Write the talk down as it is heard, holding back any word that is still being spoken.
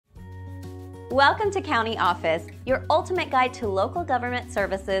Welcome to County Office, your ultimate guide to local government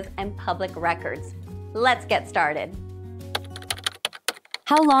services and public records. Let's get started.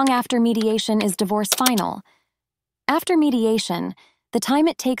 How long after mediation is divorce final? After mediation, the time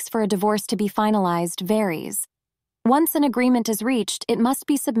it takes for a divorce to be finalized varies. Once an agreement is reached, it must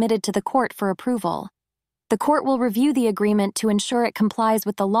be submitted to the court for approval. The court will review the agreement to ensure it complies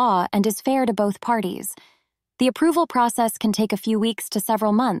with the law and is fair to both parties. The approval process can take a few weeks to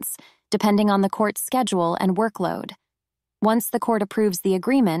several months, depending on the court's schedule and workload. Once the court approves the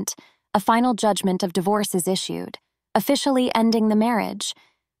agreement, a final judgment of divorce is issued, officially ending the marriage.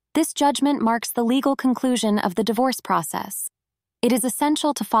 This judgment marks the legal conclusion of the divorce process. It is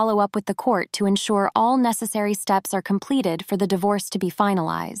essential to follow up with the court to ensure all necessary steps are completed for the divorce to be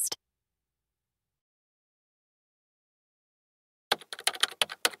finalized.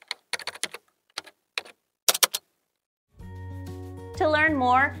 To learn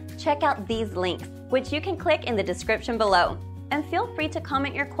more, check out these links, which you can click in the description below. And feel free to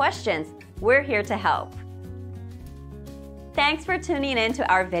comment your questions. We're here to help. Thanks for tuning in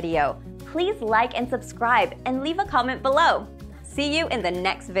to our video. Please like and subscribe and leave a comment below. See you in the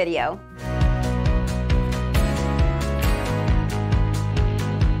next video.